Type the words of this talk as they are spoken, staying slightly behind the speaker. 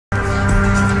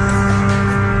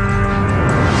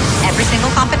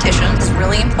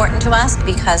important to us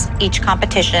because each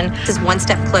competition is one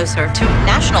step closer to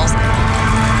nationals.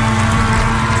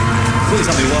 Please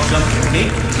help me welcome Make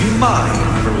You Mine,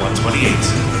 number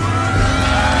 128.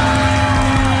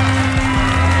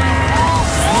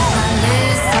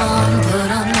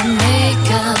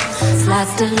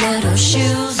 Stiletto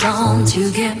shoes on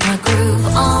to get my groove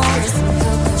on.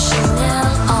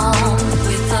 Chanel on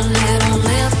with a little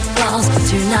lip gloss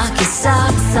to knock your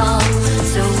socks off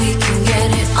so we can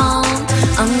get it on.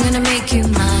 I'm gonna make you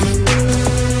mine.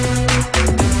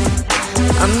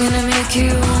 I'm gonna make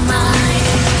you mine.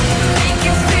 Make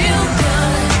you feel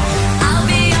good. I'll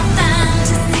be your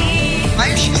fantasy. Why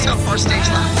is she so poor stage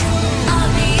left? I'll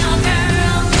be your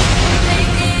girl.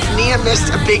 Nia missed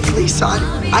a big Glee song.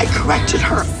 I corrected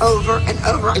her over and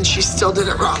over, and she still did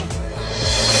it wrong.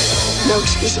 No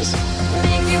excuses.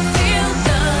 Make you feel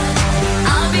good.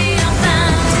 I'll be your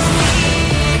fantasy.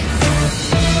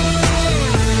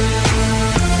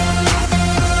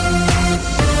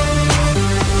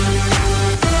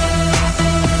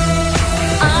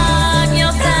 I'm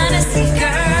your fantasy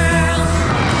girl.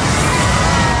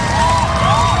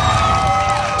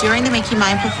 During the Make You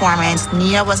Mine performance,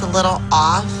 Nia was a little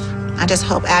off. I just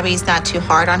hope Abby's not too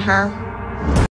hard on her.